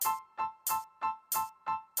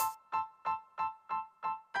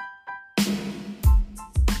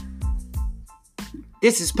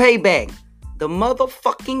This is Payback, the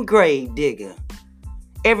motherfucking grave digger.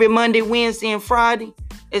 Every Monday, Wednesday, and Friday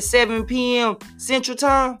at 7 p.m. Central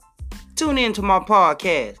Time, tune in to my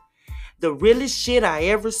podcast, The Realest Shit I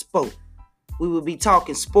Ever Spoke. We will be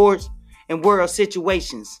talking sports and world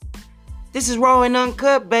situations. This is raw and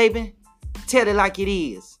uncut, baby. Tell it like it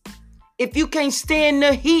is. If you can't stand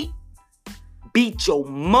the heat, beat your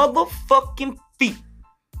motherfucking feet.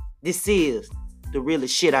 This is The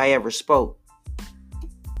Realest Shit I Ever Spoke.